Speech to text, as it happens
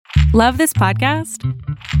Love this podcast?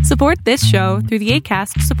 Support this show through the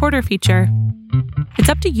Acast supporter feature. It's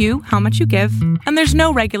up to you how much you give, and there's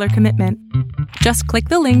no regular commitment. Just click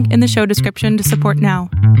the link in the show description to support now.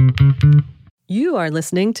 You are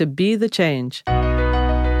listening to Be the Change,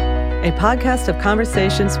 a podcast of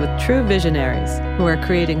conversations with true visionaries who are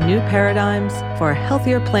creating new paradigms for a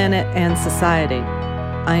healthier planet and society.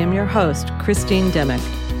 I am your host, Christine Dimick,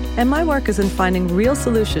 and my work is in finding real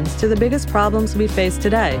solutions to the biggest problems we face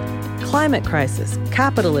today: climate crisis,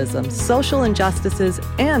 capitalism, social injustices,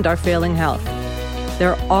 and our failing health.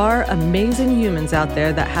 There are amazing humans out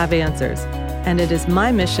there that have answers, and it is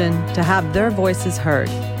my mission to have their voices heard.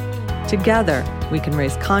 Together, we can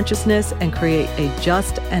raise consciousness and create a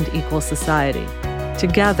just and equal society.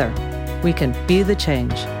 Together, we can be the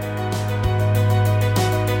change.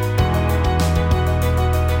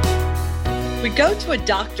 We go to a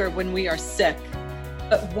doctor when we are sick,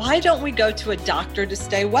 but why don't we go to a doctor to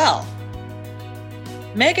stay well?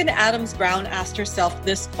 Megan Adams Brown asked herself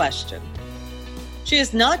this question. She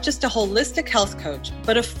is not just a holistic health coach,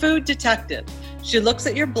 but a food detective. She looks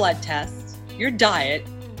at your blood tests, your diet,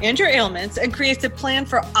 and your ailments and creates a plan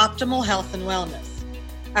for optimal health and wellness.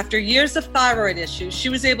 After years of thyroid issues, she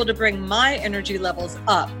was able to bring my energy levels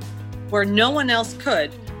up where no one else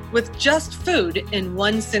could with just food in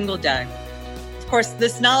one single day. Of course,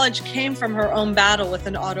 this knowledge came from her own battle with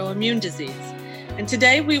an autoimmune disease. And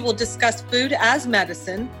today we will discuss food as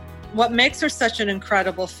medicine, what makes her such an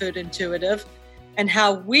incredible food intuitive, and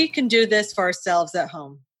how we can do this for ourselves at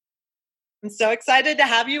home. I'm so excited to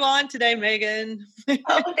have you on today, Megan.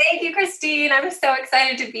 Oh, thank you, Christine. I'm so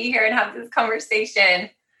excited to be here and have this conversation.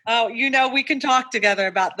 Oh, we can talk together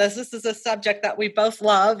about this. This is a subject that we both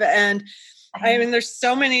love. And I mean, there's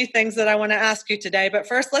so many things that I want to ask you today. But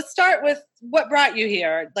first, let's start with what brought you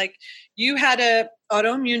here. Like, you had an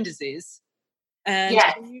autoimmune disease. And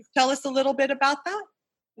yes. Can you tell us a little bit about that?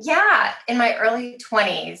 Yeah. In my early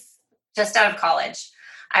 20s, just out of college,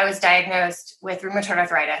 I was diagnosed with rheumatoid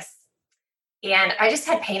arthritis. And I just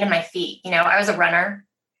had pain in my feet. I was a runner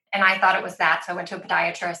and I thought it was that. So I went to a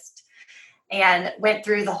podiatrist and went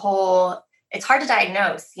through the whole, it's hard to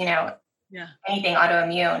diagnose, anything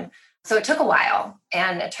autoimmune. So it took a while,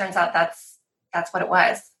 and it turns out that's what it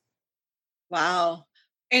was. Wow.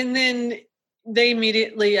 And then they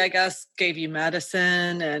immediately, I guess, gave you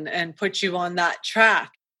medicine and put you on that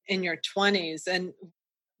track in your 20s. And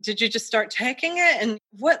did you just start taking it? And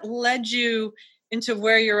what led you into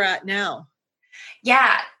where you're at now?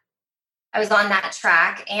 Yeah, I was on that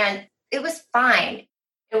track and it was fine.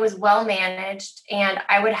 It was well managed, and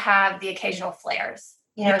I would have the occasional flares,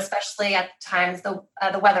 especially at times the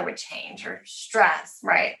weather would change or stress,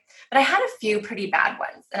 right? But I had a few pretty bad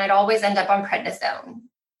ones, and I'd always end up on prednisone.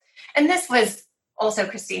 And this was also,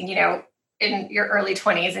 Christine, in your early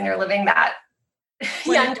 20s and you're living that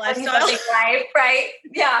young lifestyle life, right?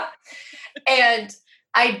 Yeah. And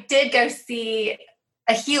I did go see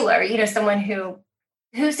a healer, someone who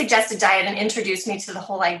suggested diet and introduced me to the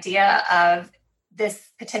whole idea of this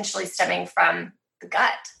potentially stemming from the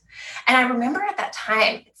gut. And I remember at that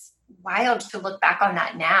time, it's wild to look back on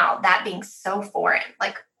that now, that being so foreign.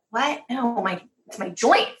 Like, what? No, it's my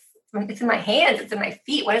joints. It's in my hands. It's in my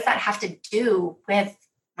feet. What does that have to do with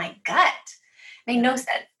my gut? It made no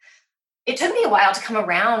sense. It took me a while to come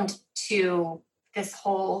around to this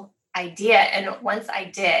whole idea. And once I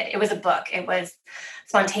did, it was a book. It was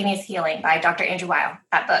Spontaneous Healing by Dr. Andrew Weil.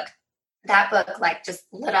 That book like just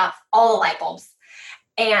lit off all the light bulbs.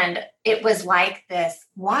 And it was like this,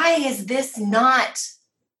 why is this not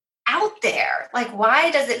out there? Like,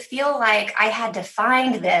 why does it feel like I had to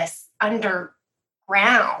find this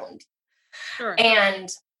underground? Sure. And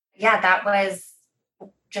yeah, that was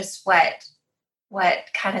just what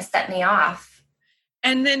kind of set me off.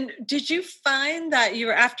 And then did you find that you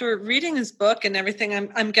were, after reading his book and everything,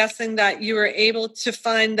 I'm guessing that you were able to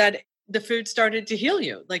find that the food started to heal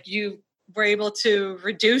you? Like, you were able to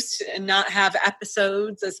reduce and not have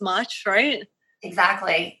episodes as much, right?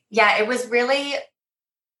 Exactly. Yeah, it was really,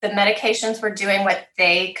 the medications were doing what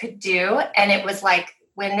they could do. And it was like,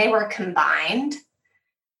 when they were combined,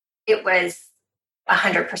 it was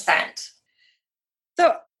 100%.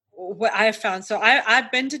 So what I have found,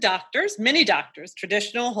 I've been to doctors, many doctors,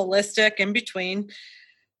 traditional, holistic, in between.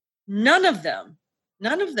 None of them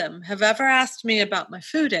have ever asked me about my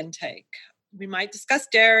food intake. We might discuss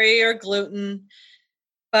dairy or gluten,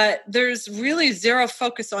 but there's really zero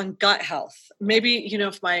focus on gut health. Maybe,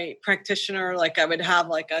 if my practitioner, like I would have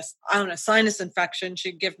like a sinus infection,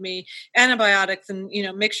 she'd give me antibiotics and,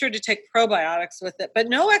 make sure to take probiotics with it, but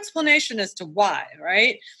no explanation as to why,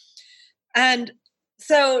 right? And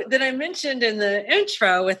So that I mentioned in the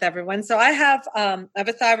intro with everyone. So I have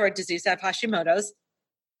a thyroid disease. I have Hashimoto's,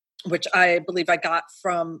 which I believe I got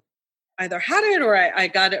from either had it or I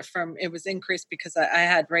got it from, it was increased because I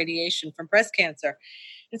had radiation from breast cancer.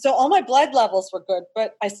 And so all my blood levels were good,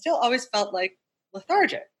 but I still always felt like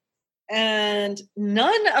lethargic. And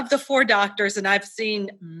none of the 4 doctors, and I've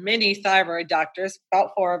seen many thyroid doctors,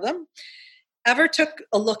 about 4 of them, ever took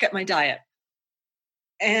a look at my diet.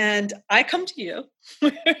 And I come to you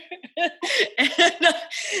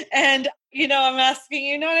and, I'm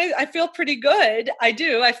asking, I feel pretty good. I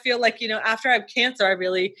do. I feel like, after I have cancer, I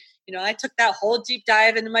really, I took that whole deep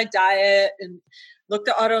dive into my diet and looked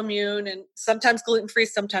at autoimmune and sometimes gluten-free,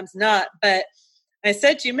 sometimes not. But I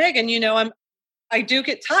said to you, Megan, I do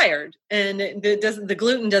get tired and the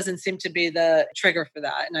gluten doesn't seem to be the trigger for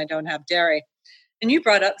that. And I don't have dairy. And you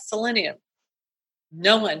brought up selenium.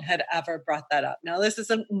 No one had ever brought that up. Now, this is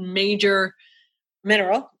a major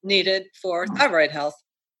mineral needed for thyroid health.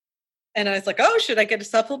 And I was like, oh, should I get a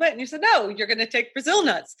supplement? And you said, no, you're going to take Brazil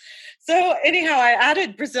nuts. So anyhow, I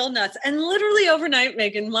added Brazil nuts. And literally overnight,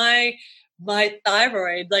 Megan, my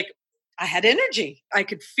thyroid, like I had energy. I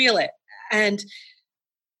could feel it. And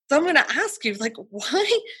so I'm going to ask you, like,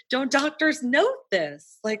 why don't doctors note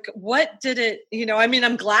this? Like, what did it,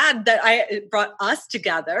 I'm glad that it brought us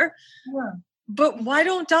together. Yeah. But why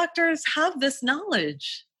don't doctors have this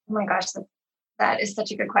knowledge? Oh my gosh, that is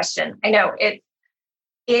such a good question. I know it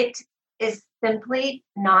is simply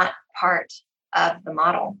not part of the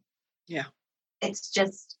model. Yeah. It's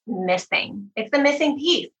just missing. It's the missing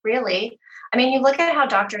piece, really. I mean, you look at how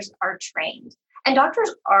doctors are trained, and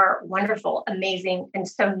doctors are wonderful, amazing, and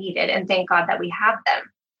so needed. And thank God that we have them,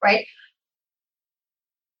 right?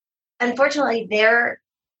 Unfortunately, they're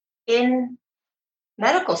in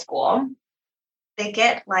medical school. They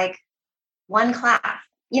get like one class,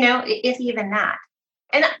 if even that.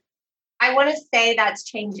 And I want to say that's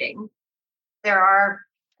changing. There are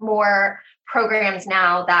more programs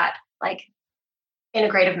now that like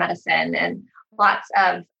integrative medicine and lots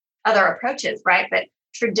of other approaches, right? But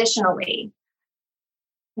traditionally,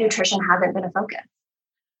 nutrition hasn't been a focus.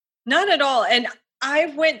 Not at all. And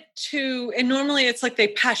I went to, and normally it's like they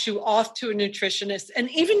pass you off to a nutritionist,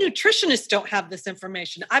 and even nutritionists don't have this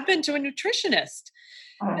information. I've been to a nutritionist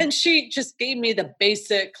and she just gave me the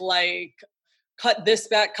basic, like, cut this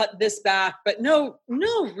back, but no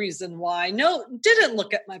reason why. No, didn't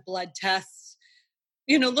look at my blood tests,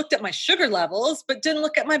 looked at my sugar levels, but didn't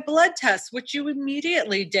look at my blood tests, which you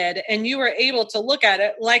immediately did. And you were able to look at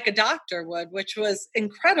it like a doctor would, which was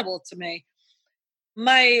incredible to me.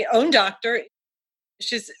 My own doctor,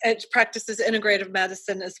 she practices integrative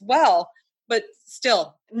medicine as well, but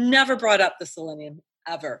still never brought up the selenium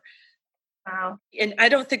ever. Wow. And I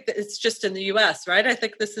don't think that it's just in the US, right? I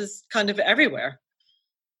think this is kind of everywhere.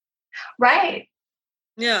 Right.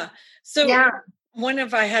 Yeah. So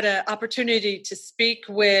I had an opportunity to speak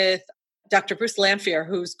with Dr. Bruce Lanphier,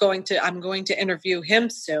 I'm going to interview him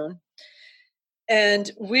soon. And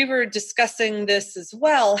we were discussing this as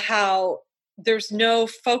well, how there's no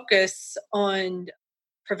focus on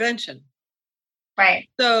prevention. Right.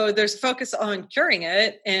 So there's focus on curing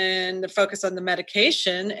it and the focus on the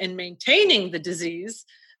medication and maintaining the disease,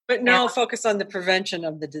 but no focus on the prevention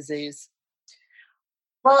of the disease.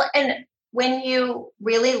 Well, and when you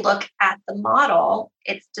really look at the model,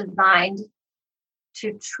 it's designed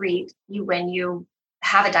to treat you when you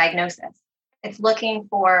have a diagnosis. It's looking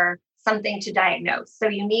for something to diagnose. So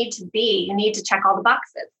you need to check all the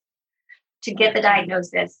boxes to get the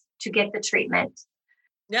diagnosis, to get the treatment.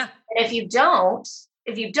 Yeah. And if you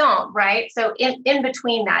don't, right? So in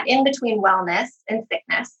between wellness and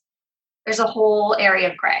sickness, there's a whole area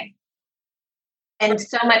of gray. And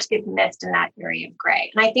so much gets missed in that area of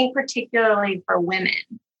gray. And I think particularly for women,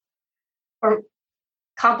 or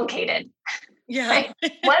complicated. Yeah. Right?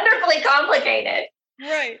 Wonderfully complicated.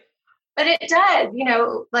 Right. But it does,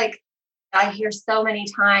 like I hear so many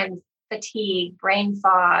times fatigue, brain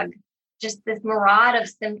fog, just this mirage of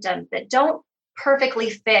symptoms that don't perfectly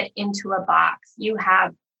fit into a box. You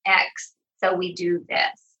have X, so we do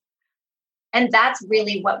this. And that's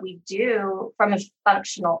really what we do from a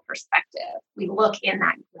functional perspective. We look in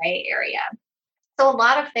that gray area. So a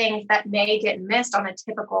lot of things that may get missed on a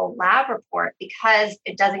typical lab report because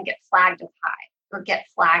it doesn't get flagged as high or get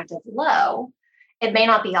flagged as low, it may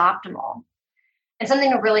not be optimal. And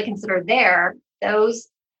something to really consider there, those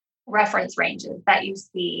reference ranges that you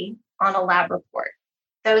see on a lab report,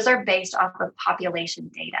 those are based off of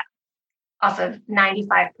population data, off of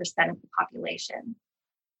 95% of the population.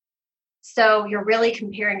 So you're really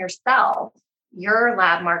comparing your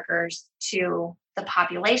lab markers to the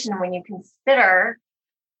population when you consider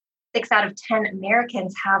 6 out of 10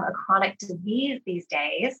 Americans have a chronic disease these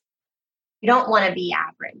days. You don't want to be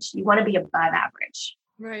average. You want to be above average.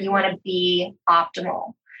 Right. You want to be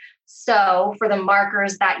optimal. So for the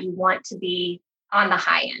markers that you want to be on the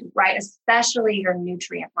high end, right? Especially your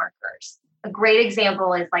nutrient markers. A great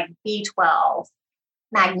example is like B12,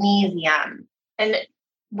 magnesium. And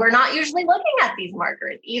we're not usually looking at these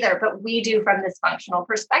markers either, but we do from this functional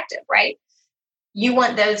perspective, right? You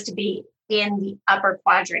want those to be in the upper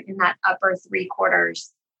quadrant, in that upper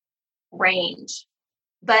 3/4 range.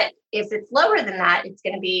 But if it's lower than that, it's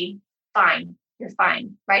going to be fine. You're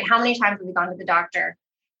fine, right? How many times have we gone to the doctor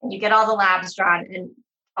and you get all the labs drawn and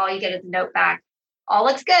all you get is a note back? All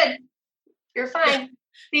looks good. You're fine.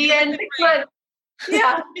 See you in 6 months.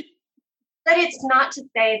 Yeah. But it's not to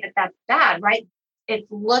say that that's bad, right? It's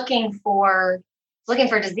looking for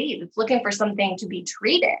disease. It's looking for something to be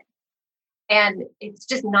treated. And it's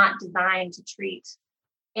just not designed to treat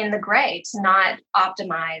in the gray, to not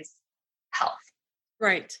optimize health.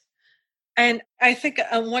 Right. And I think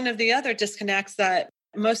one of the other disconnects that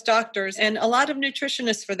most doctors and a lot of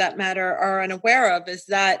nutritionists for that matter are unaware of is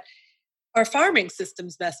that our farming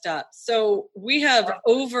system's messed up. So we have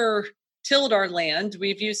over-tilled our land.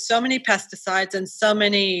 We've used so many pesticides and so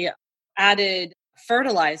many added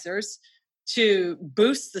fertilizers to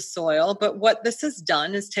boost the soil. But what this has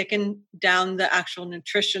done is taken down the actual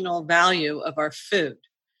nutritional value of our food.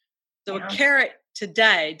 So a carrot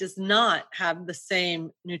today does not have the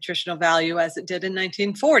same nutritional value as it did in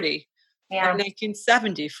 1940 or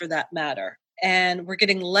 1970 for that matter. And we're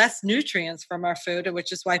getting less nutrients from our food,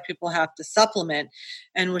 which is why people have to supplement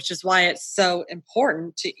and which is why it's so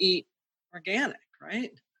important to eat organic,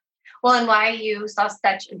 right? Well, and why you saw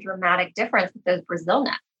such a dramatic difference with those Brazil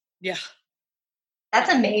nuts. Yeah.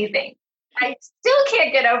 That's amazing. I still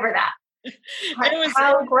can't get over that.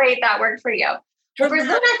 How great that worked for you. The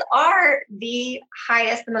Brazil nuts are the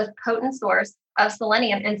highest, the most potent source of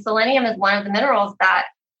selenium. And selenium is one of the minerals that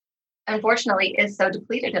unfortunately is so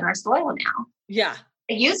depleted in our soil now. Yeah.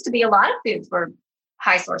 It used to be a lot of foods were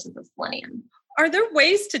high sources of selenium. Are there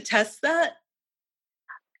ways to test that?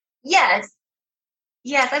 Yes.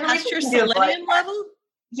 Yes. I believe test your selenium level?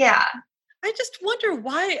 Yeah. I just wonder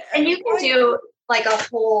why. And you can do like a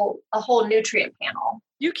whole nutrient panel.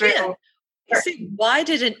 You can. See, why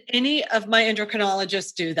didn't any of my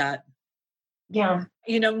endocrinologists do that? Yeah.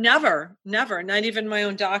 Never, not even my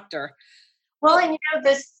own doctor. Well, and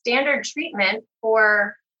the standard treatment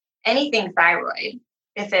for anything thyroid,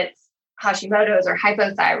 if it's Hashimoto's or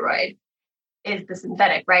hypothyroid, is the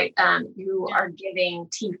synthetic, right? You are giving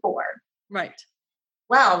T4. Right.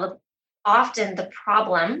 Well, often the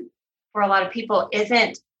problem for a lot of people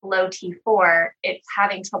isn't low T4, it's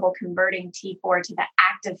having trouble converting T4 to the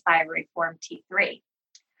active thyroid form T3,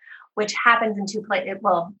 which happens in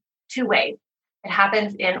two ways. It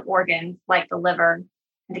happens in organs like the liver,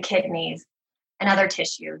 the kidneys, and other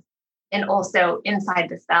tissues, and also inside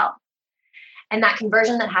the cell. And that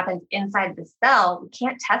conversion that happens inside the cell, we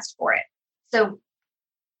can't test for it. So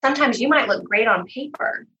sometimes you might look great on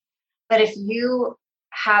paper, but if you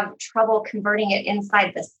have trouble converting it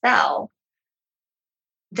inside the cell,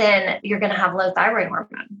 then you're going to have low thyroid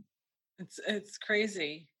hormone. It's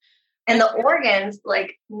crazy. And the organs,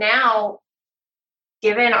 like now,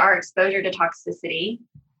 given our exposure to toxicity,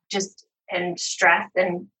 and stress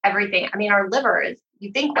and everything. I mean, our liver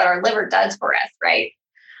you think what our liver does for us, right?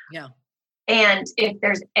 Yeah. And if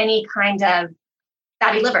there's any kind of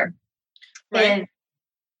fatty liver, right, is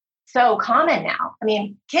so common now. I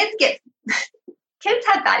mean, kids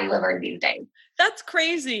have fatty liver these days. That's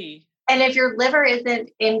crazy. And if your liver isn't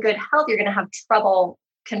in good health, you're going to have trouble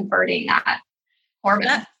converting that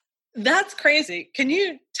hormone. That's crazy. Can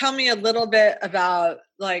you tell me a little bit about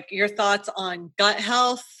like your thoughts on gut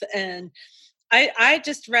health? And I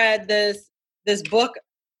just read this book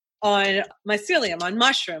on mycelium, on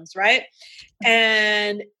mushrooms, right?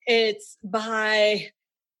 And it's by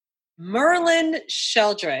Merlin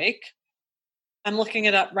Sheldrake. I'm looking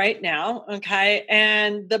it up right now. Okay.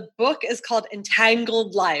 And the book is called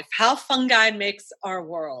Entangled Life: How Fungi Makes Our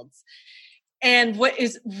Worlds. And what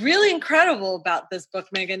is really incredible about this book,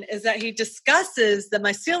 Megan, is that he discusses the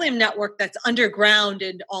mycelium network that's underground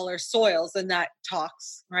in all our soils, and that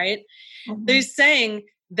talks, right? Mm-hmm. So he's saying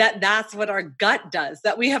that that's what our gut does,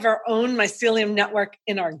 that we have our own mycelium network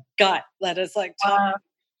in our gut that is like talk.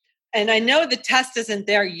 And I know the test isn't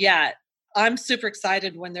there yet. I'm super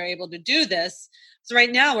excited when they're able to do this. So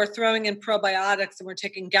right now we're throwing in probiotics and we're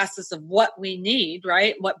taking guesses of what we need,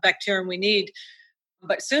 right? What bacterium we need.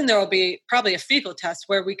 But soon there will be probably a fecal test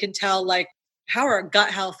where we can tell like how our gut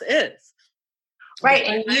health is. Right.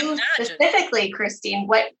 And you specifically, Christine,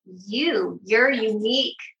 your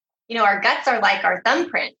unique, our guts are like our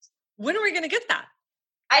thumbprint. When are we going to get that?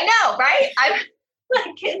 I know, right? I'm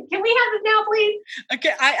like, can we have it now, please?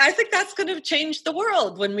 Okay. I think that's going to change the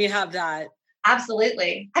world when we have that.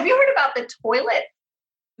 Absolutely. Have you heard about the toilet?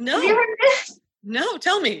 No. Have you heard of this? No,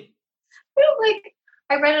 tell me.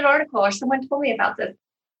 I read an article or someone told me about this,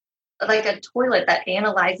 like a toilet that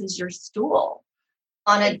analyzes your stool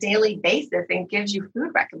on a daily basis and gives you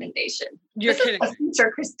food recommendations. You're kidding. Is a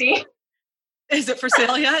future, Christine. Is it for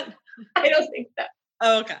sale yet? I don't think so.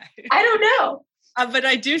 Oh, okay. I don't know. But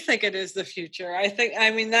I do think it is the future.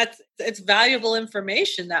 It's valuable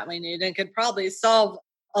information that we need and could probably solve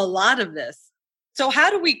a lot of this. So how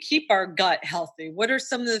do we keep our gut healthy? What are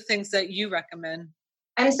some of the things that you recommend?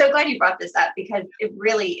 I'm so glad you brought this up because it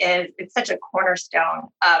really is, it's such a cornerstone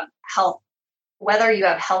of health, whether you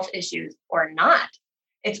have health issues or not.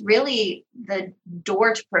 It's really the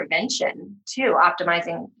door to prevention to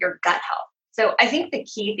optimizing your gut health. So I think the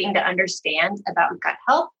key thing to understand about gut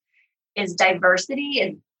health is diversity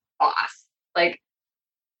is boss. Like,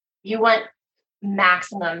 you want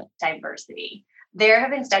maximum diversity. There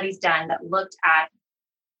have been studies done that looked at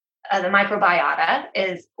the microbiota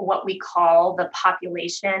is what we call the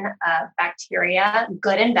population of bacteria,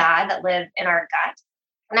 good and bad, that live in our gut.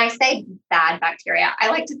 And I say bad bacteria, I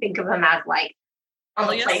like to think of them as like on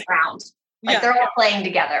the playground. Like they're all playing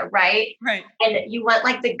together, right? Right. And you want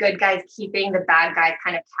like the good guys keeping the bad guys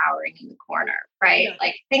kind of cowering in the corner, right? Yeah.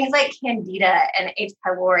 Like things like Candida and H.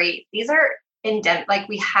 pylori, these are endemic, like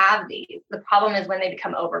we have these. The problem is when they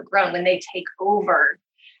become overgrown, when they take over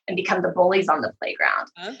and become the bullies on the playground.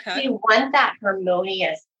 Okay. So you want that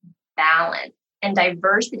harmonious balance, and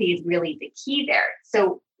diversity is really the key there.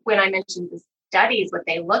 So when I mentioned the studies, what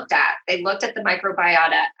they looked at the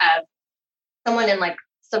microbiota of someone in like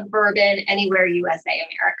suburban, anywhere USA,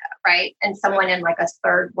 America, right? And someone in like a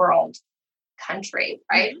third world country,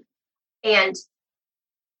 right? Mm-hmm. And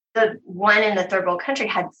the one in the third world country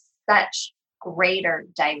had such greater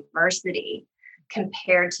diversity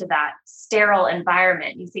compared to that sterile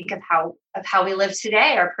environment. You think of how we live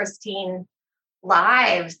today, our pristine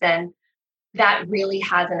lives, then that really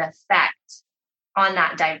has an effect on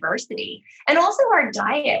that diversity. And also our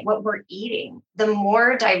diet, what we're eating. The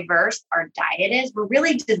more diverse our diet is, we're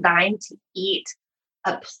really designed to eat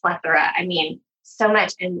a plethora. I mean, so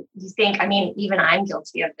much. And you think, even I'm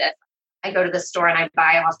guilty of this. I go to the store and I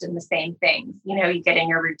buy often the same things. You get in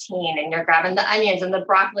your routine and you're grabbing the onions and the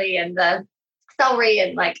broccoli and the celery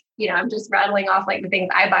and I'm just rattling off like the things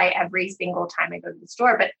I buy every single time I go to the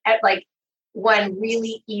store. But one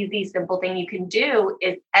really easy, simple thing you can do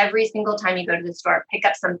is every single time you go to the store, pick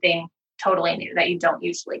up something totally new that you don't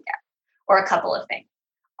usually get, or a couple of things.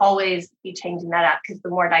 Always be changing that up, because the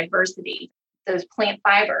more diversity, those plant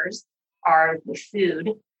fibers are the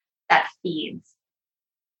food that feeds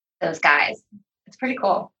those guys. It's pretty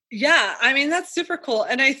cool. Yeah. That's super cool.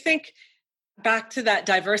 And I think back to that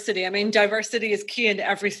diversity. Diversity is key in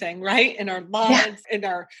everything, right? In our lives, in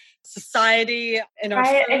our society, in our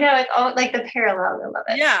I know, it's all like the parallels. I love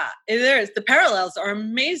it. Yeah, there is. The parallels are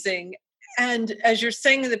amazing. And as you're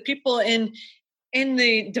saying, the people in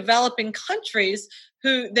the developing countries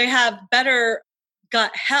who they have better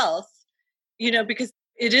gut health, because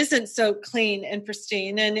it isn't so clean and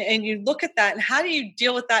pristine. And you look at that, and how do you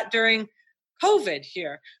deal with that during COVID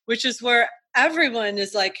here, which is where everyone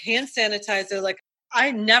is like hand sanitizer. Like,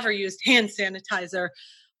 I never used hand sanitizer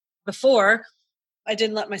before. I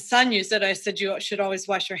didn't let my son use it. I said, you should always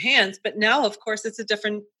wash your hands. But now, of course, it's a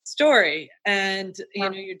different story. And,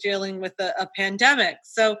 you're dealing with a pandemic.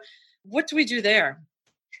 So what do we do there?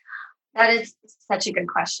 That is such a good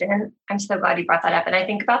question. I'm so glad you brought that up. And I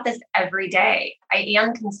think about this every day. I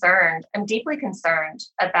am concerned. I'm deeply concerned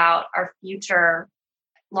about our future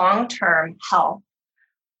long-term health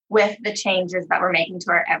with the changes that we're making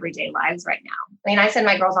to our everyday lives right now. I send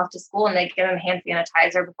my girls off to school and they give them hand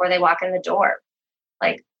sanitizer before they walk in the door.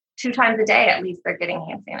 Like 2 times a day, at least they're getting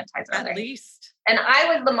hand sanitizer. At least. And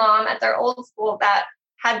I was the mom at their old school that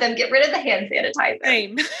had them get rid of the hand sanitizer.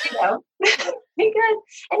 Same. Because,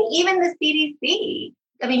 and even the CDC,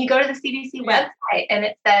 you go to the CDC website and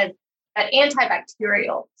it says that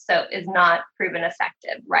antibacterial soap is not proven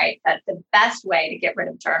effective, right? That the best way to get rid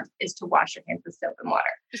of germs is to wash your hands with soap and water.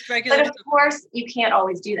 Just regular. But of course, you can't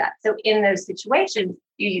always do that. So in those situations,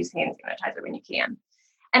 you use hand sanitizer when you can.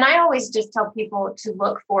 And I always just tell people to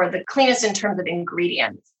look for the cleanest in terms of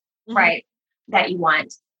ingredients, mm-hmm. right, that you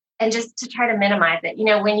want. And just to try to minimize it,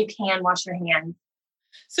 when you can, wash your hands.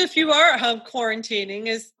 So if you are at home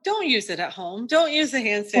quarantining, don't use it at home. Don't use the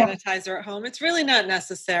hand sanitizer at home. It's really not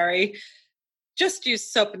necessary. just use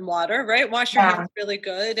soap and water, right? Wash your hands really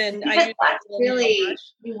good. And because that's really,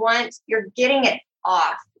 you're getting it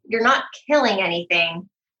off. You're not killing anything.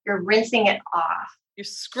 You're rinsing it off. You're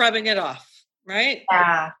scrubbing it off, right?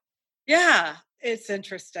 Yeah. Yeah. It's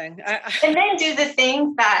interesting. And then do the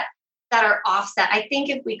things that are offset. I think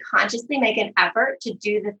if we consciously make an effort to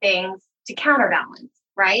do the things to counterbalance,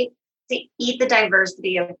 right? To eat the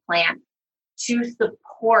diversity of plants,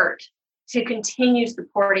 to continue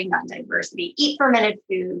supporting that diversity, eat fermented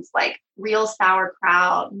foods like real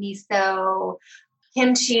sauerkraut, miso,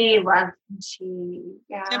 kimchi, love kimchi.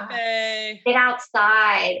 Yeah. Tempeh. Get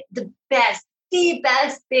outside. The best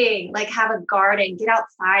thing, like have a garden, get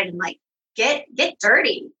outside and like get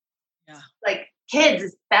dirty. Yeah. Like kids,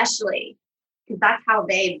 especially, because that's how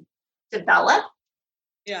they develop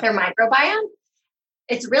their microbiome.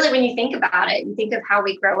 It's really, when you think about it, you think of how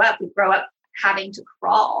we grow up having to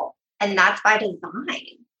crawl. And that's by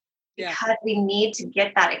design, because we need to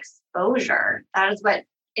get that exposure. That is what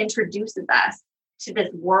introduces us to this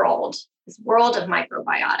world of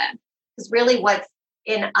microbiota. Because really what's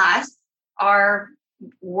in us, our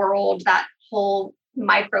world, that whole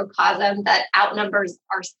microcosm that outnumbers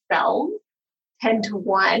ourselves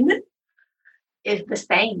 10-1, is the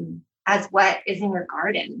same as what is in your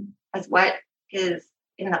garden, as what is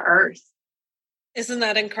in the earth. Isn't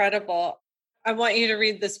that incredible? I want you to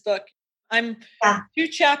read this book. I'm 2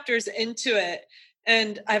 chapters into it,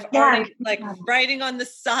 and I've already writing on the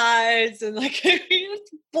sides, and like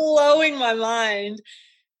it's blowing my mind.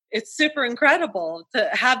 It's super incredible to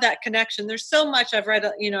have that connection. There's so much I've read.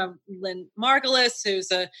 Lynn Margulis,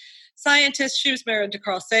 who's a scientist. She was married to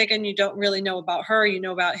Carl Sagan. You don't really know about her. You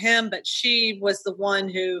know about him, but she was the one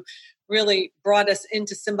who really brought us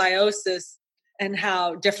into symbiosis and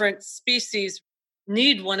how different species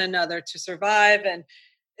need one another to survive. And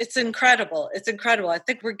it's incredible. It's incredible. I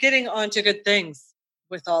think we're getting on to good things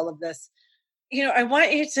with all of this. I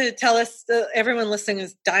want you to tell us, everyone listening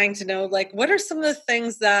is dying to know, like, what are some of the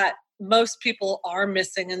things that most people are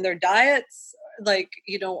missing in their diets,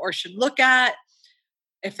 or should look at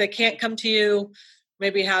if they can't come to you,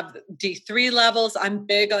 maybe have D3 levels. I'm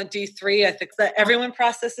big on D3. I think that everyone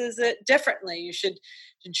processes it differently.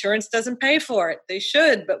 Insurance doesn't pay for it. They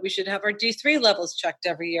should, but we should have our D3 levels checked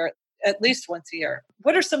every year, at least once a year.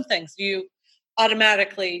 What are some things you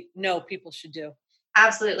automatically know people should do?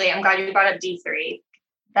 Absolutely. I'm glad you brought up D3.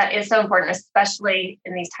 That is so important, especially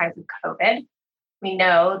in these times of COVID. We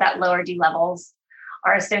know that lower D levels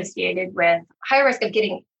are associated with higher risk of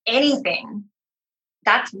getting anything.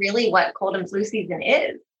 That's really what cold and flu season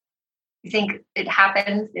is. I think it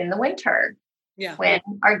happens in the winter when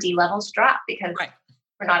our D levels drop because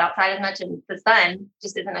we're not outside as much and the sun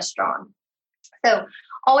just isn't as strong. So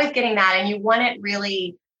always getting that, and you want it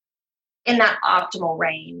really in that optimal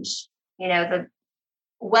range, the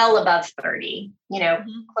well above 30,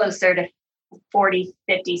 closer to 40,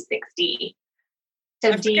 50, 60.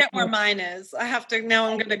 So I forget where mine is. I'm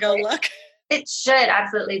going to go look. It should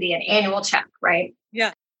absolutely be an annual check, right?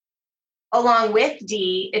 Yeah. Along with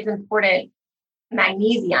D, it's important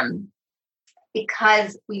magnesium,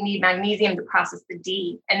 because we need magnesium to process the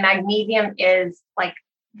D. And magnesium is like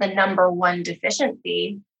the number one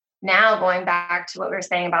deficiency. Now going back to what we were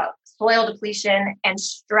saying about soil depletion and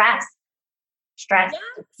stress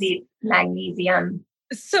depletes magnesium.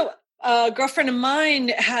 So a girlfriend of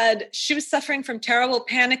mine she was suffering from terrible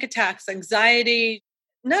panic attacks, anxiety,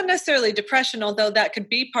 not necessarily depression, although that could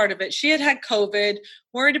be part of it. She had COVID,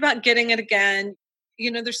 worried about getting it again.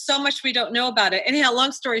 There's so much we don't know about it. Anyhow,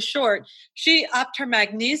 long story short, she upped her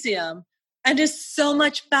magnesium and is so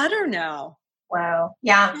much better now. Wow.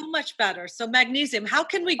 Yeah. So much better. So magnesium, how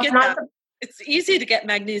can we get that? It's easy to get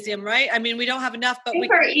magnesium, right? I mean, we don't have enough, but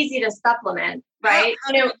super easy to supplement, right?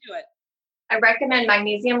 How do we do it? I recommend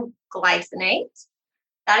magnesium glycinate.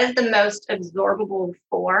 That is the most absorbable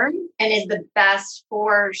form and is the best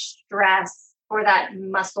for stress, for that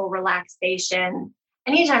muscle relaxation.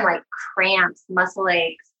 Anytime like cramps, muscle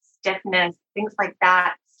aches, stiffness, things like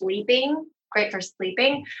that, sleeping, great for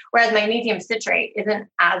sleeping. Whereas magnesium citrate isn't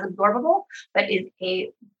as absorbable, but is a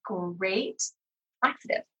great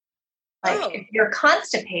laxative. If you're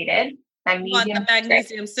constipated,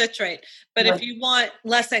 magnesium citrate. But if you want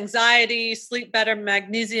less anxiety, sleep better,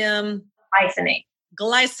 magnesium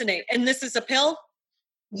glycinate. And this is a pill?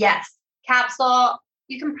 Yes. Capsule.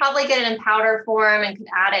 You can probably get it in powder form and could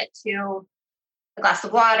add it to a glass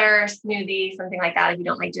of water, smoothie, something like that if you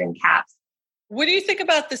don't like doing caps. What do you think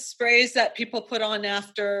about the sprays that people put on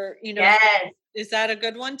after, Yes. Is that a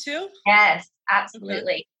good one too? Yes,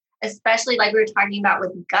 absolutely. especially like we were talking about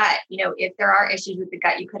with gut. If there are issues with the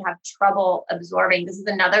gut, you could have trouble absorbing. This is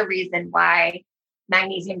another reason why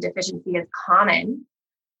magnesium deficiency is common.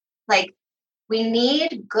 Like, we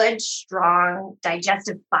need good, strong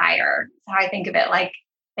digestive fire. That's how I think of it, like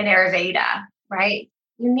an Ayurveda, right?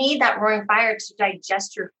 You need that roaring fire to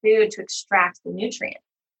digest your food, to extract the nutrients.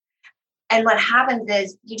 And what happens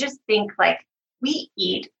is you just think like we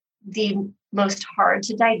eat the most hard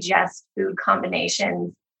to digest food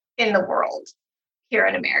combinations in the world here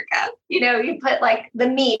in America. You put like the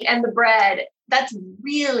meat and the bread, that's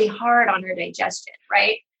really hard on our digestion,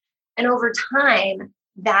 right? And over time,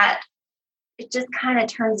 that it just kind of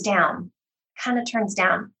turns down.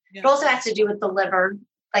 Yeah. It also has to do with the liver,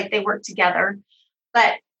 like they work together.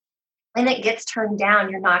 But when it gets turned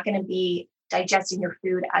down, you're not going to be digesting your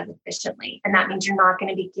food as efficiently. And that means you're not going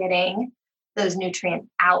to be getting those nutrients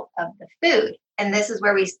out of the food. And this is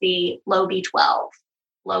where we see low B12,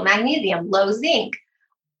 low magnesium, low zinc,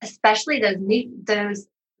 especially those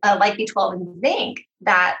like B12 and zinc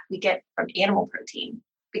that we get from animal protein.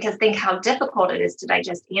 Because think how difficult it is to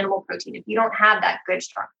digest animal protein if you don't have that good,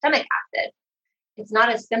 strong stomach acid. It's not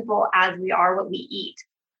as simple as we are what we eat.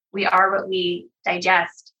 We are what we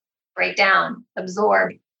digest, break down,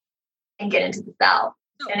 absorb, and get into the cell.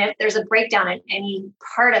 And if there's a breakdown in any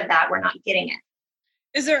part of that, we're not getting it.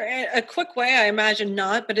 Is there a quick way? I imagine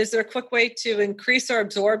not, but is there a quick way to increase our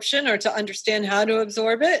absorption or to understand how to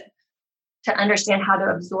absorb it? To understand how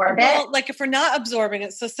to absorb it? Well, like if we're not absorbing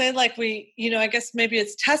it, so say like we, I guess maybe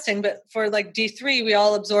it's testing, but for like D3, we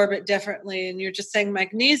all absorb it differently. And you're just saying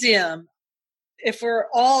magnesium. If we're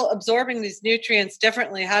all absorbing these nutrients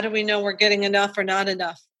differently, how do we know we're getting enough or not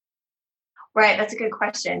enough? Right. That's a good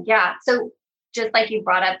question. Yeah. So just like you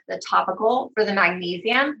brought up the topical for the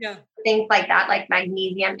magnesium, things like that, like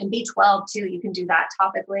magnesium and B12 too, you can do that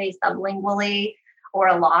topically, sublingually, or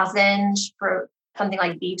a lozenge for something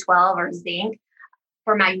like B12 or zinc.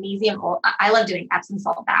 For magnesium, I love doing Epsom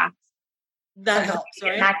salt baths. That helps,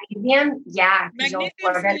 right? Magnesium, yeah.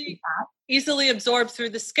 Magnesium easily absorbed through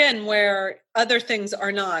the skin where other things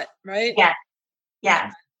are not, right?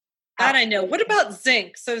 Yes. That I know. What about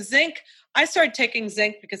zinc? So zinc, I started taking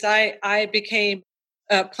zinc because I became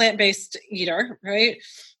a plant-based eater, right?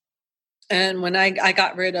 And when I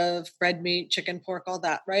got rid of red meat, chicken, pork, all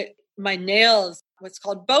that, right? My nails, what's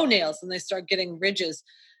called bow nails, and they start getting ridges.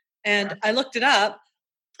 And I looked it up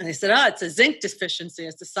and they said, it's a zinc deficiency.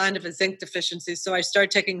 It's a sign of a zinc deficiency. So I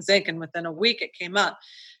started taking zinc and within a week it came up.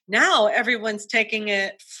 Now everyone's taking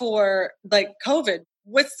it for like COVID.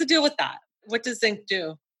 What's the deal with that? What does zinc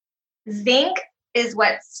do? Zinc is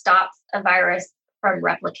what stops a virus from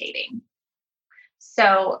replicating.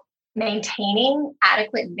 So maintaining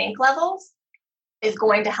adequate zinc levels is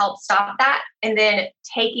going to help stop that. And then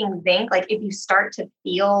taking zinc, like if you start to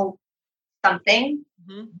feel something,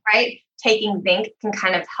 right? Taking zinc can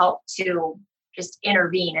kind of help to just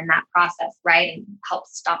intervene in that process, right? And help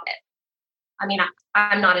stop it. I mean,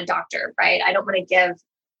 I'm not a doctor, right? I don't want to give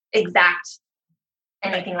exact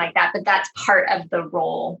anything like that, but that's part of the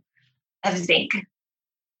role of zinc.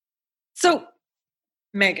 So,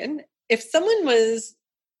 Megan, if someone was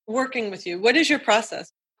working with you, what is your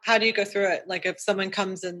process? How do you go through it? Like if someone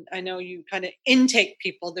comes and I know you kind of intake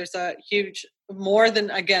people, there's a huge, more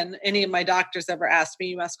than, again, any of my doctors ever asked me,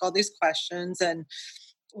 you ask all these questions and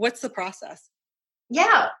what's the process?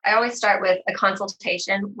 Yeah, I always start with a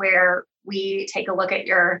consultation where we take a look at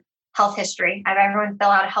your health history. I have everyone fill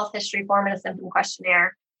out a health history form and a symptom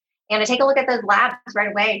questionnaire. And I take a look at those labs right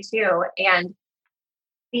away too. And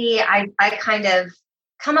I kind of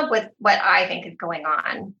come up with what I think is going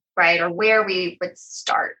on, right? Or where we would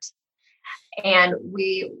start. And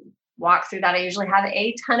we walk through that. I usually have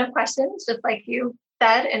a ton of questions, just like you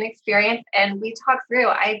said, and experience. And we talk through,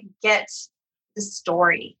 I get the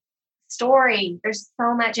story. There's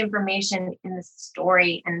so much information in the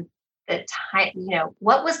story and the time,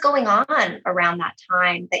 what was going on around that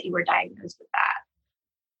time that you were diagnosed with that.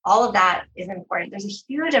 All of that is important. There's a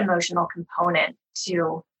huge emotional component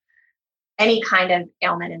to any kind of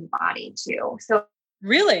ailment in the body too. So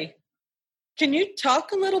really, can you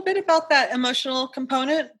talk a little bit about that emotional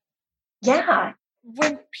component? Yeah.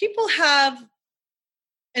 When people have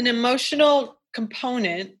an emotional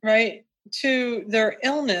component, right, to their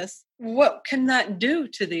illness, what can that do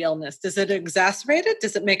to the illness? Does it exacerbate it?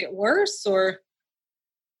 Does it make it worse? Or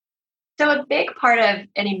so a big part of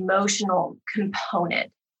an emotional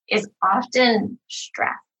component is often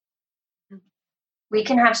stress. We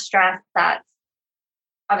can have stress that's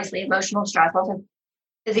obviously emotional stress, also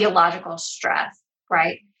physiological stress,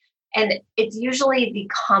 right? And it's usually the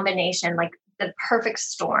combination, like the perfect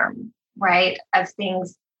storm, right, of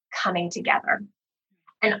things coming together.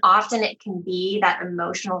 And often it can be that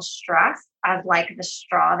emotional stress as like the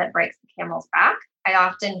straw that breaks the camel's back. I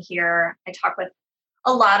talk with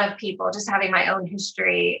a lot of people, just having my own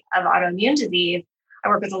history of autoimmune disease. I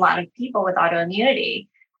work with a lot of people with autoimmunity,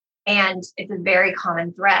 and it's a very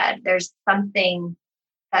common thread. There's something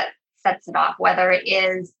that sets it off, whether it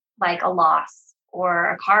is like a loss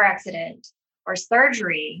or a car accident or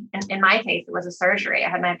surgery. And in my case, it was a surgery. I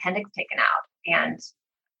had my appendix taken out, and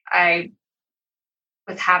I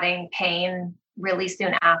was having pain really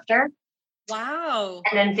soon after. Wow.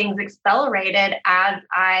 And then things accelerated as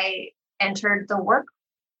I entered the work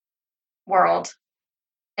world.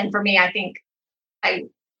 And for me, I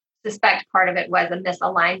suspect part of it was a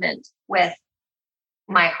misalignment with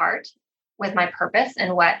my heart, with my purpose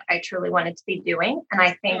and what I truly wanted to be doing. And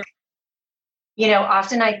I think,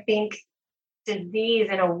 often I think disease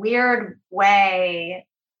in a weird way,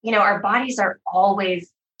 our bodies are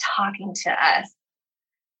always talking to us.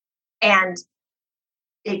 And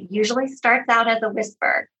it usually starts out as a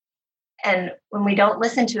whisper. And when we don't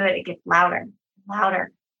listen to it, it gets louder,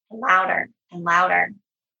 louder, and louder, and louder.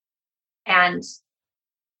 And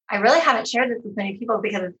I really haven't shared this with many people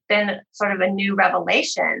because it's been sort of a new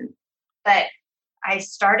revelation. But I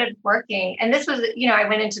started working, and this was, I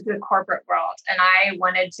went into the corporate world and I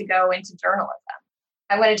wanted to go into journalism.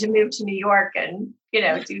 I wanted to move to New York and,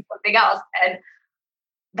 do something else. And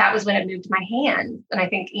that was when it moved to my hands. And I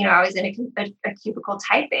think, I was in a cubicle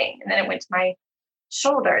typing, and then it went to my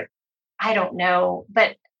shoulders. I don't know,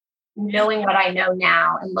 but knowing what I know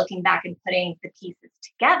now and looking back and putting the pieces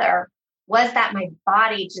together was that my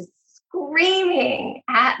body just screaming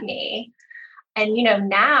at me. And,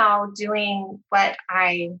 now doing what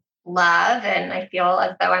I love, and I feel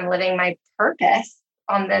as though I'm living my purpose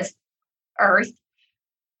on this earth,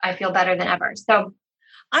 I feel better than ever. So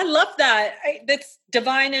I love that. That's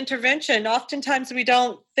divine intervention. Oftentimes we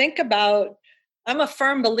don't think about, I'm a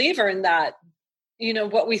firm believer in that,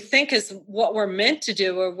 what we think is what we're meant to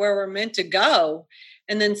do or where we're meant to go.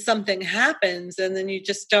 And then something happens and then you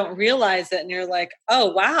just don't realize it. And you're like,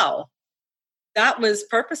 oh, wow, that was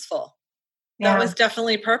purposeful. Yeah. That was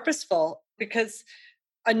definitely purposeful, because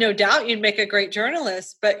no doubt you'd make a great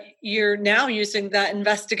journalist, but you're now using that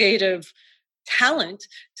investigative talent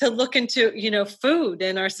to look into, food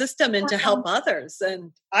in our system and to help others.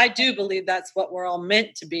 And I do believe that's what we're all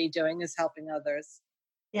meant to be doing, is helping others.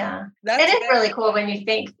 Yeah. It is really cool when you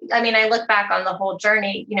think, I look back on the whole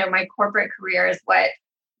journey, my corporate career is what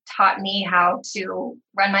taught me how to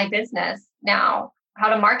run my business now, how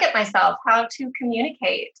to market myself, how to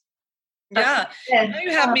communicate. Yeah. Now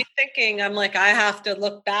you have me thinking, I'm like, I have to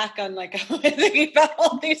look back on thinking about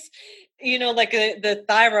all these, like the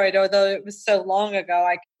thyroid, although it was so long ago,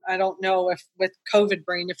 I don't know if with COVID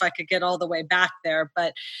brain, if I could get all the way back there,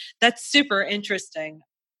 but that's super interesting.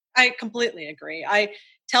 I completely agree. I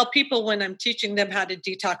tell people when I'm teaching them how to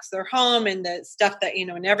detox their home and the stuff that,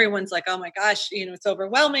 and everyone's like, oh my gosh, it's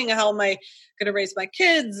overwhelming. How am I going to raise my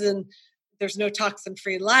kids? And there's no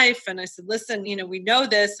toxin-free life. And I said, listen, we know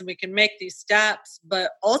this and we can make these steps,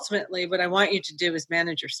 but ultimately what I want you to do is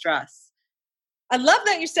manage your stress. I love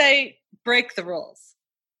that you say, break the rules,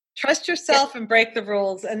 trust yourself and break the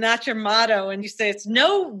rules. And that's your motto. And you say it's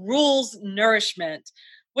no rules nourishment.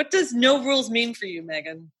 What does no rules mean for you,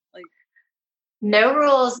 Megan? No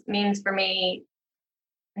rules means for me,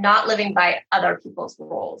 not living by other people's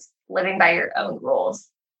rules, living by your own rules.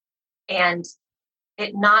 And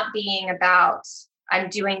it not being about, I'm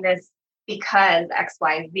doing this because X,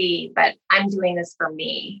 Y, Z, but I'm doing this for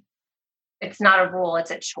me. It's not a rule, it's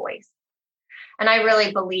a choice. And I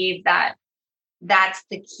really believe that that's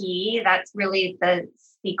the key. That's really the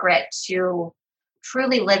secret to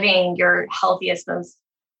truly living your healthiest, most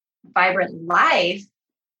vibrant life.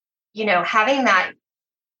 Having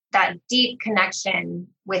that deep connection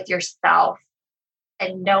with yourself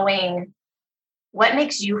and knowing what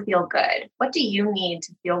makes you feel good. What do you need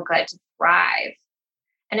to feel good, to thrive?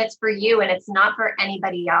 And it's for you and it's not for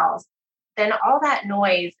anybody else. Then all that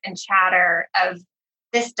noise and chatter of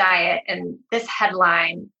this diet and this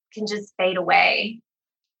headline can just fade away.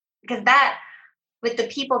 Because that, with the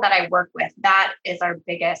people that I work with, that is our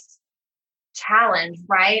biggest challenge,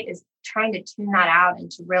 right? Is trying to tune that out and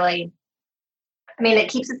to really, it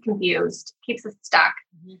keeps us confused, keeps us stuck.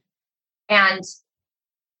 Mm-hmm. And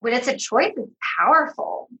when it's a choice, it's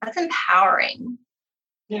powerful. That's empowering.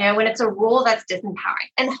 When it's a rule, that's disempowering.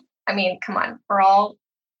 And come on, we're all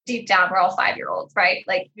deep down, we're all 5-year-olds, right?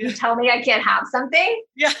 Like you tell me I can't have something.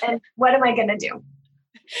 Yeah. And what am I going to do?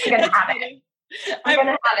 I'm going to have it. I'm going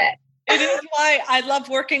to have it. It is why I love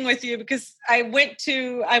working with you, because I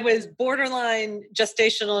was borderline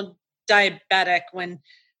gestational diabetic when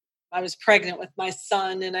I was pregnant with my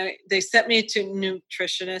son, and they sent me to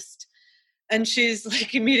nutritionist, and she's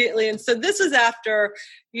like immediately. And so this was after,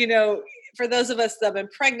 for those of us that have been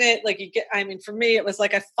pregnant, for me, it was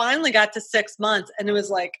like, I finally got to 6 months and it was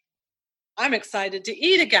like, I'm excited to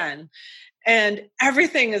eat again. And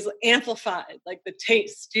everything is amplified, like the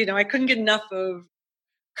taste, I couldn't get enough of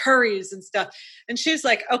curries and stuff. And she's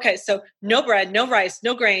like, okay, so no bread, no rice,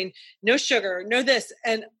 no grain, no sugar, no this.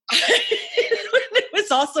 And it was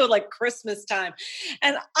also like Christmas time.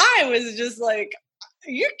 And I was just like,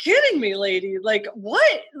 you're kidding me, lady. Like,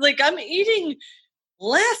 what? Like, I'm eating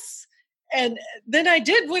less than I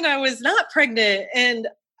did when I was not pregnant. And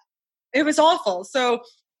it was awful. So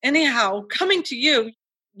anyhow, coming to you,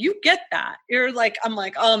 you get that. You're like, I'm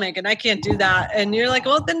like, oh, Megan, I can't do that. And you're like,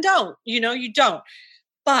 well, then don't, you don't.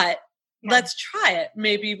 But let's try it.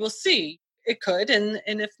 Maybe we'll see. It could, and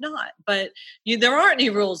if not, but there aren't any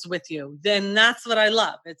rules with you. Then that's what I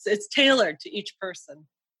love. It's tailored to each person.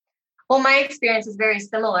 Well, my experience is very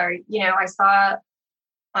similar. I saw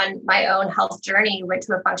on my own health journey, went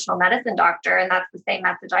to a functional medicine doctor, and that's the same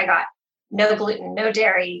message I got. No gluten, no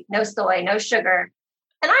dairy, no soy, no sugar.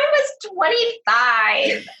 And I was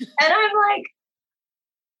 25, and I'm like,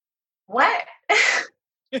 what?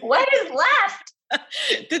 What is left?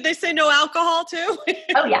 Did they say no alcohol too?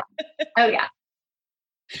 Oh yeah.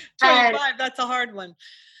 25, that's a hard one.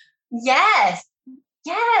 Yes.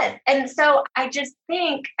 And so I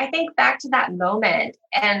think back to that moment,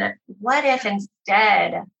 and what if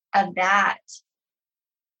instead of that,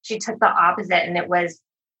 she took the opposite, and it was,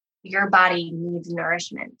 your body needs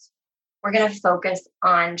nourishment. We're going to focus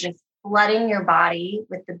on just flooding your body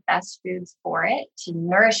with the best foods for it to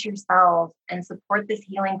nourish yourself and support this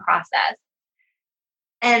healing process.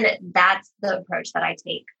 And that's the approach that I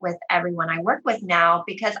take with everyone I work with now,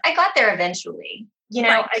 because I got there eventually.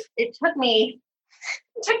 Right. It took me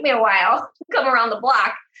a while to come around the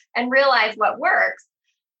block and realize what works.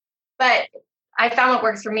 But I found what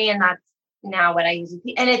works for me, and that's now what I use.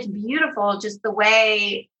 And it's beautiful, just the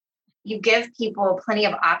way you give people plenty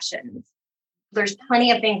of options. There's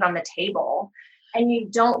plenty of things on the table, and you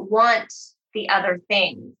don't want the other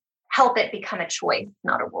things. Help it become a choice,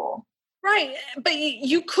 not a rule. Right. But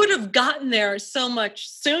you could have gotten there so much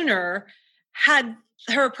sooner had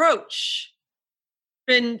her approach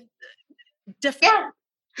been different.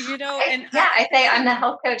 Yeah. I say I'm the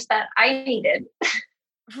health coach that I needed.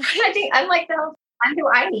 Right. I think I'm like I'm who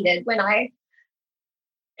I needed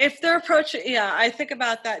if their approach, I think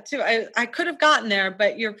about that too. I could have gotten there,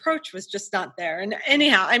 but your approach was just not there. And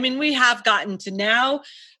anyhow, we have gotten to now,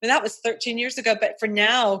 and that was 13 years ago, but for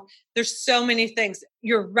now, there's so many things.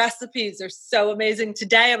 Your recipes are so amazing.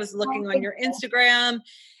 Today, I was looking on your Instagram,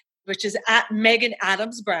 which is at Megan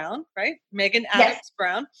Adams Brown, right? Megan Adams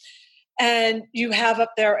Brown. And you have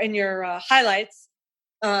up there in your highlights,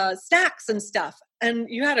 snacks and stuff. And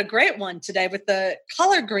you had a great one today with the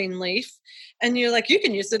collard green leaf. And you're like, you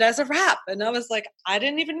can use it as a wrap. And I was like, I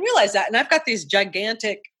didn't even realize that. And I've got these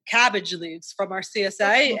gigantic cabbage leaves from our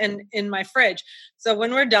CSA and in my fridge. So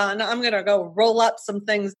when we're done, I'm going to go roll up some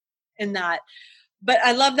things in that. But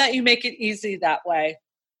I love that you make it easy that way.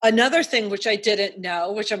 Another thing which I didn't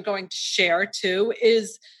know, which I'm going to share too,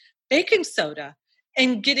 is baking soda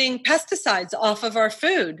and getting pesticides off of our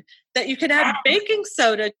food. That you can add baking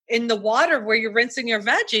soda in the water where you're rinsing your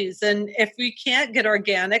veggies. And if we can't get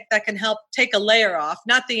organic, that can help take a layer off,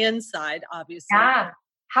 not the inside, obviously. Yeah.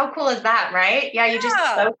 How cool is that, right? Yeah, you just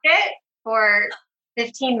soak it for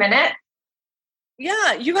 15 minutes.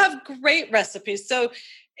 Yeah, you have great recipes. So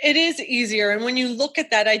it is easier. And when you look at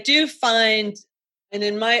that, I do find, and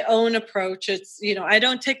in my own approach, it's, I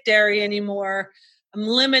don't take dairy anymore. I'm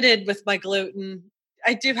limited with my gluten.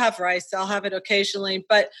 I do have rice. I'll have it occasionally,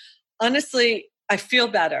 but honestly, I feel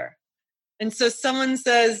better. And so someone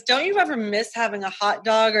says, don't you ever miss having a hot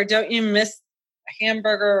dog, or don't you miss a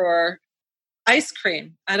hamburger or ice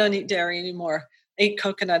cream? I don't eat dairy anymore. I eat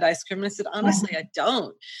coconut ice cream. And I said, honestly, I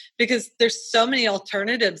don't, because there's so many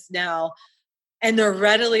alternatives now and they're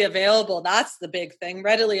readily available. That's the big thing,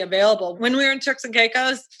 readily available. When we were in Turks and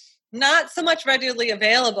Caicos, not so much readily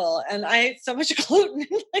available. And I ate so much gluten,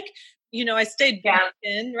 I stayed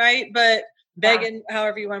vegan, right? But vegan,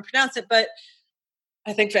 however you want to pronounce it. But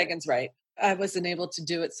I think vegan's right. I wasn't able to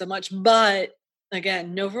do it so much, but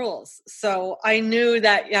again, no rules. So I knew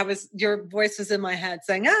that your voice was in my head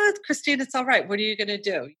saying, Christine, it's all right. What are you going to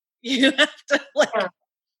do? You have to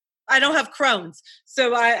I don't have Crohn's.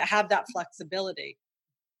 So I have that flexibility.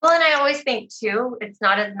 Well, and I always think too, it's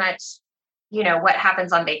not as much what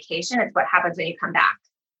happens on vacation. It's what happens when you come back.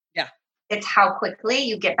 Yeah. It's how quickly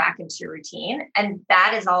you get back into your routine. And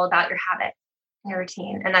that is all about your habit and your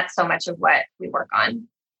routine. And that's so much of what we work on.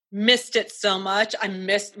 Missed it so much. I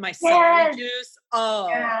missed my celery juice. Oh,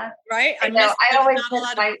 yeah. Right. I know. I always miss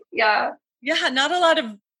not a lot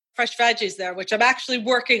of fresh veggies there, which I'm actually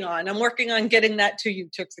working on. I'm working on getting that to you,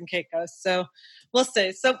 Turks and Caicos. So we'll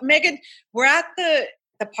see. So Megan, we're at the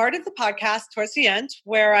part of the podcast towards the end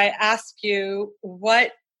where I ask you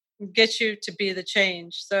what gets you to be the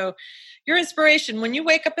change. So your inspiration, when you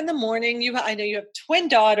wake up in the morning, I know you have twin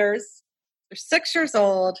daughters. They're 6 years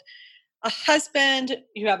old. A husband,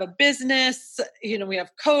 you have a business, we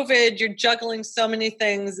have COVID, you're juggling so many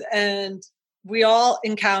things, and we all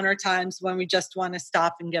encounter times when we just want to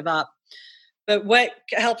stop and give up. But what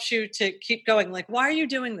helps you to keep going? Like, why are you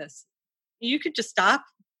doing this? You could just stop.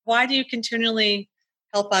 Why do you continually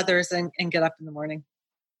help others and get up in the morning?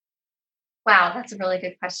 Wow, that's a really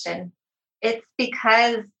good question. It's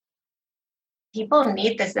because people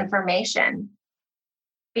need this information.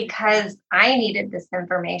 Because I needed this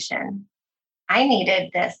information. I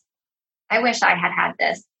needed this. I wish I had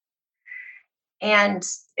this. And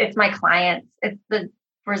it's my clients. It's the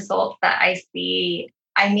results that I see.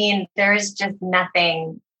 I mean, there's just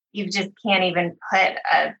nothing. You just can't even put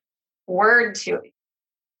a word to it.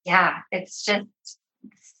 Yeah, it's just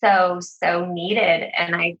so needed.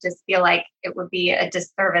 And I just feel like it would be a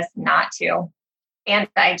disservice not to. And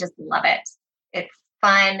I just love it. It's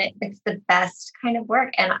fun. It's the best kind of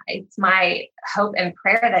work. And it's my hope and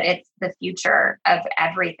prayer that it's the future of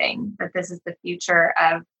everything, that this is the future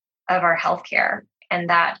of our healthcare, and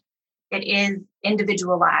that it is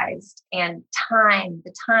individualized, and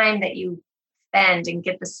the time that you spend and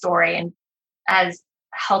get the story. And as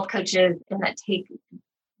health coaches and that take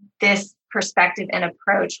this perspective and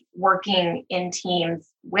approach, working in teams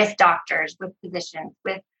with doctors, with physicians,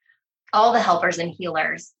 with all the helpers and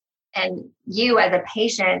healers, and you as a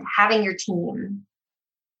patient having your team,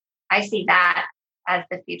 I see that as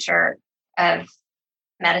the future of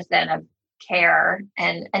medicine, of care,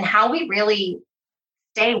 and how we really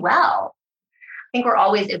stay well. I think we're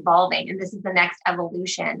always evolving, and this is the next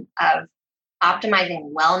evolution of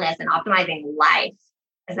optimizing wellness and optimizing life,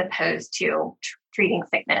 as opposed to treating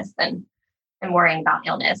sickness and worrying about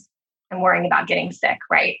illness and worrying about getting sick,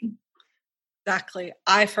 right? Exactly.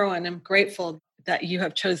 I, for one, am grateful that you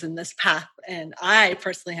have chosen this path, and I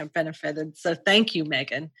personally have benefited. So thank you,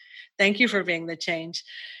 Megan. Thank you for being the change.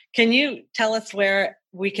 Can you tell us where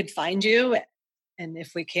we could find you? And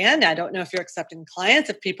if we can, I don't know if you're accepting clients,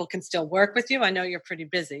 if people can still work with you. I know you're pretty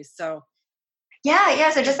busy. So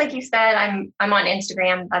yeah. So just like you said, I'm on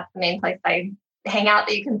Instagram. That's the main place I hang out,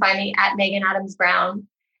 that you can find me at Megan Adams Brown.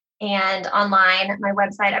 And online, my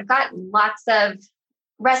website, I've got lots of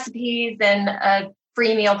recipes and a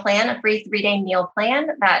free meal plan, a free 3-day meal plan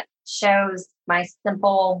that shows my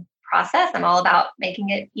simple process. I'm all about making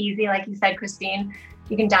it easy. Like you said, Christine,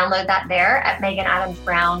 you can download that there at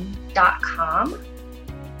meganadamsbrown.com.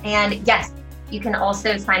 And yes, you can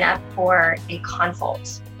also sign up for a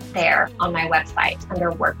consult there on my website under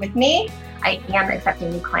Work With Me. I am accepting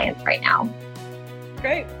new clients right now.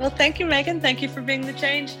 Great. Well, thank you, Megan. Thank you for being the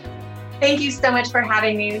change. Thank you so much for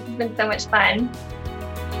having me. This has been so much fun.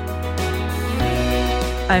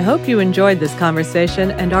 I hope you enjoyed this conversation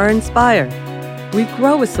and are inspired. We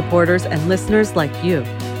grow with supporters and listeners like you.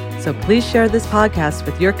 So please share this podcast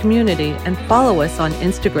with your community and follow us on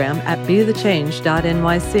Instagram at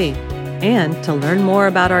bethechange.nyc. And to learn more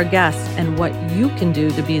about our guests and what you can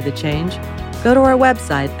do to be the change, go to our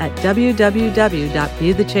website at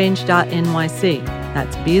www.bethechange.nyc.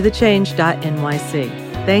 That's bethechange.nyc.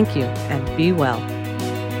 Thank you, and be well.